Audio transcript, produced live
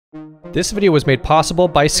This video was made possible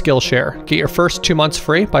by Skillshare. Get your first 2 months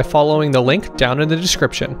free by following the link down in the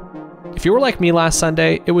description. If you were like me last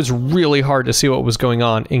Sunday, it was really hard to see what was going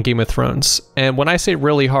on in Game of Thrones. And when I say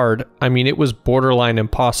really hard, I mean it was borderline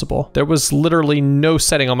impossible. There was literally no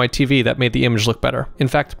setting on my TV that made the image look better. In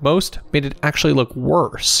fact, most made it actually look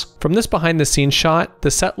worse. From this behind the scenes shot,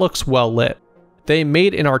 the set looks well lit. They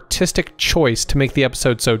made an artistic choice to make the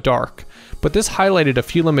episode so dark, but this highlighted a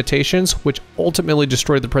few limitations which ultimately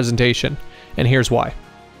destroyed the presentation, and here's why.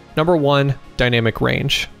 Number 1, dynamic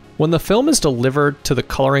range. When the film is delivered to the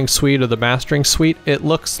coloring suite or the mastering suite, it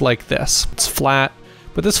looks like this. It's flat,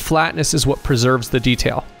 but this flatness is what preserves the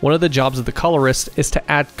detail. One of the jobs of the colorist is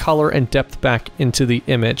to add color and depth back into the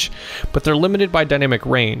image, but they're limited by dynamic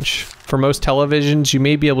range. For most televisions, you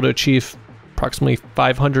may be able to achieve approximately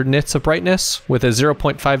 500 nits of brightness with a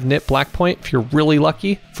 0.5 nit black point if you're really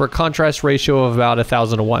lucky, for a contrast ratio of about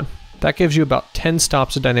 1000:1. That gives you about 10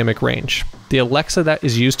 stops of dynamic range. The Alexa that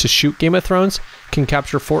is used to shoot Game of Thrones can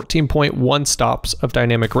capture 14.1 stops of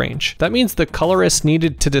dynamic range. That means the colorists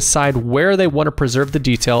needed to decide where they want to preserve the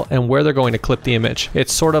detail and where they're going to clip the image.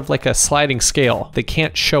 It's sort of like a sliding scale. They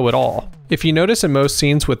can't show it all. If you notice in most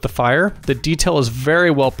scenes with the fire, the detail is very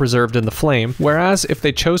well preserved in the flame, whereas if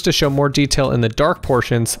they chose to show more detail in the dark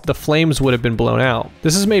portions, the flames would have been blown out.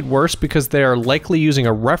 This is made worse because they are likely using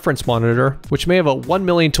a reference monitor, which may have a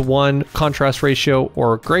 1,000,000:1 contrast ratio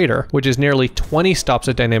or greater, which is nearly 20 stops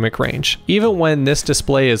of dynamic range. Even when this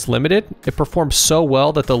display is limited, it performs so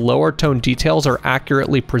well that the lower tone details are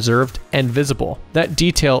accurately preserved and visible. That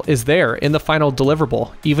detail is there in the final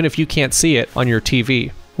deliverable, even if you can't see it on your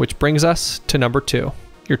TV. Which brings us to number 2.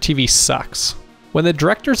 Your TV sucks. When the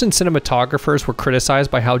directors and cinematographers were criticized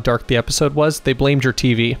by how dark the episode was, they blamed your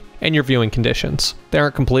TV and your viewing conditions. They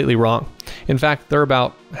aren't completely wrong. In fact, they're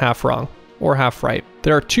about half wrong, or half right.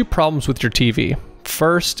 There are 2 problems with your TV.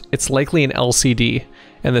 First, it's likely an LCD,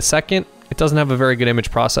 and the second, it doesn't have a very good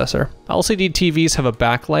image processor. LCD TVs have a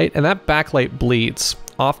backlight, and that backlight bleeds,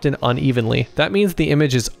 often unevenly. That means the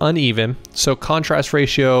image is uneven, so contrast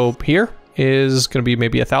ratio here is going to be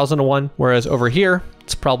maybe 1000:1, whereas over here,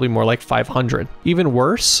 it's probably more like 500. Even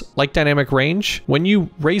worse, like dynamic range, when you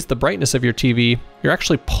raise the brightness of your TV, you're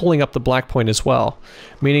actually pulling up the black point as well,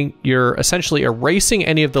 meaning you're essentially erasing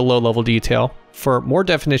any of the low-level detail for more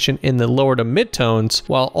definition in the lower to mid-tones,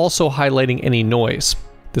 while also highlighting any noise.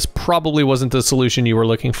 This probably wasn't the solution you were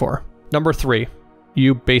looking for. Number 3,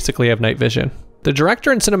 you basically have night vision. The director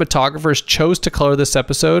and cinematographers chose to color this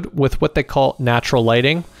episode with what they call natural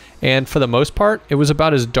lighting, and for the most part, it was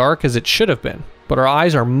about as dark as it should have been. But our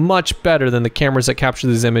eyes are much better than the cameras that capture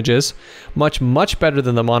these images, much better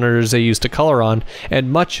than the monitors they use to color on,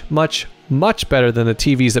 and much better than the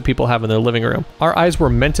TVs that people have in their living room. Our eyes were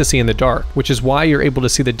meant to see in the dark, which is why you're able to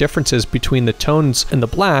see the differences between the tones in the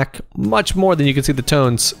black much more than you can see the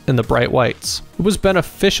tones in the bright whites. It was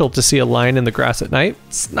beneficial to see a line in the grass at night.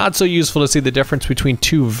 It's not so useful to see the difference between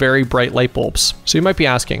 2 very bright light bulbs. So you might be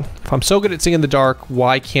asking, if I'm so good at seeing in the dark,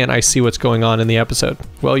 why can't I see what's going on in the episode?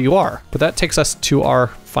 Well, you are, but that takes us to our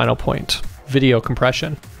final point, video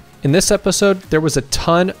compression. In this episode, there was a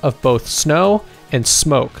ton of both snow and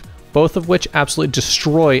smoke, both of which absolutely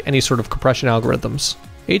destroy any sort of compression algorithms.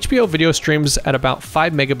 HBO video streams at about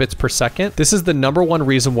 5 megabits per second. This is the number 1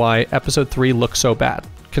 reason why episode 3 looks so bad.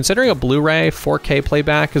 Considering a Blu-ray 4K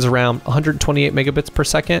playback is around 128 megabits per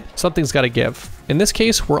second, something's got to give. In this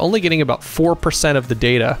case, we're only getting about 4% of the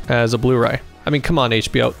data as a Blu-ray. I mean, come on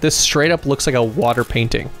HBO, this straight up looks like a water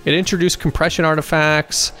painting. It introduced compression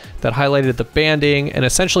artifacts that highlighted the banding and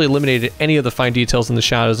essentially eliminated any of the fine details in the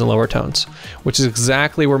shadows and lower tones, which is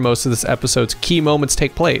exactly where most of this episode's key moments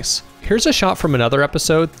take place. Here's a shot from another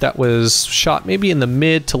episode that was shot maybe in the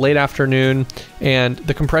mid to late afternoon, and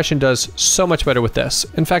the compression does so much better with this.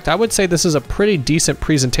 In fact, I would say this is a pretty decent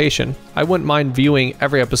presentation. I wouldn't mind viewing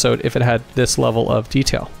every episode if it had this level of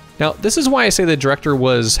detail. Now, this is why I say the director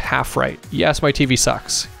was half right. Yes, my TV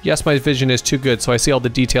sucks. Yes, my vision is too good, so I see all the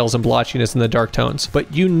details and blotchiness in the dark tones.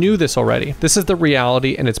 But you knew this already. This is the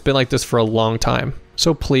reality, and it's been like this for a long time.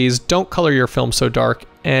 So please, don't color your film so dark,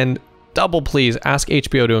 and double please ask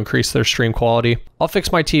HBO to increase their stream quality. I'll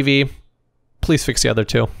fix my TV. Please fix the other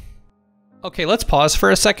 2. Okay, let's pause for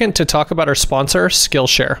a second to talk about our sponsor,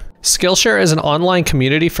 Skillshare. Skillshare is an online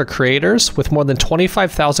community for creators with more than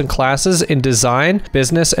 25,000 classes in design,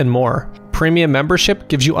 business, and more. Premium membership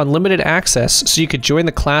gives you unlimited access so you could join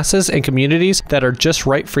the classes and communities that are just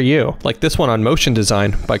right for you, like this one on motion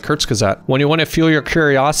design by Kurzgesagt. When you want to fuel your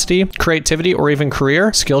curiosity, creativity, or even career,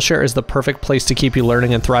 Skillshare is the perfect place to keep you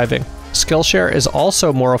learning and thriving. Skillshare is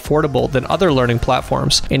also more affordable than other learning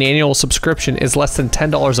platforms. An annual subscription is less than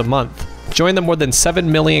 $10 a month. Join the more than 7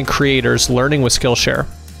 million creators learning with Skillshare.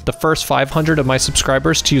 The first 500 of my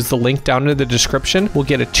subscribers to use the link down in the description will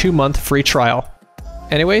get a 2-month free trial.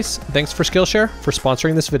 Anyways, thanks for Skillshare for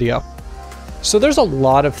sponsoring this video. So there's a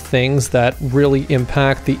lot of things that really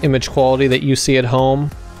impact the image quality that you see at home.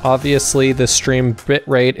 Obviously, the stream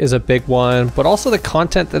bitrate is a big one, but also the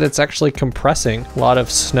content that it's actually compressing. A lot of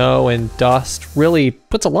snow and dust really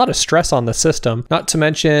puts a lot of stress on the system, not to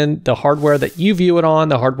mention the hardware that you view it on,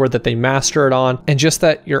 the hardware that they master it on, and just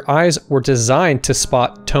that your eyes were designed to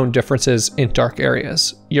spot tone differences in dark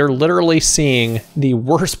areas. You're literally seeing the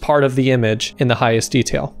worst part of the image in the highest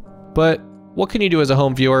detail. But what can you do as a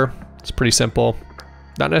home viewer? It's pretty simple.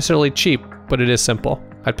 Not necessarily cheap, but it is simple.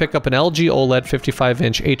 I'd pick up an LG OLED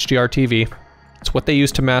 55-inch HDR TV. It's what they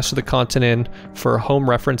use to master the content in for home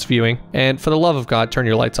reference viewing. And for the love of God, turn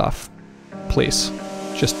your lights off. Please,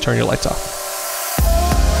 just turn your lights off.